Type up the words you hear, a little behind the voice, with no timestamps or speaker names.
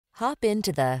Hop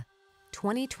into the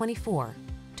 2024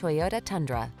 Toyota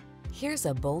Tundra. Here's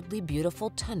a boldly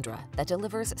beautiful Tundra that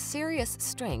delivers serious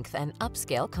strength and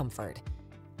upscale comfort.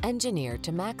 Engineered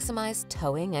to maximize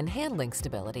towing and handling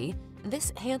stability,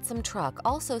 this handsome truck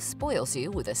also spoils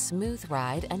you with a smooth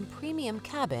ride and premium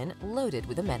cabin loaded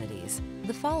with amenities.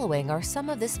 The following are some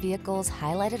of this vehicle's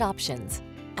highlighted options: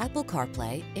 Apple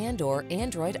CarPlay and/or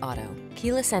Android Auto,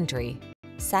 keyless entry,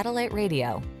 satellite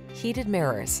radio, heated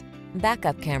mirrors,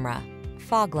 backup camera,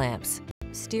 fog lamps,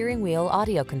 steering wheel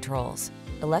audio controls,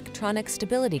 electronic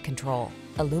stability control,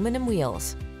 aluminum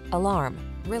wheels, alarm.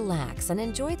 Relax and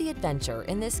enjoy the adventure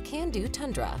in this can-do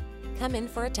Tundra. Come in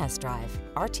for a test drive.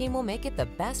 Our team will make it the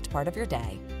best part of your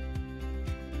day.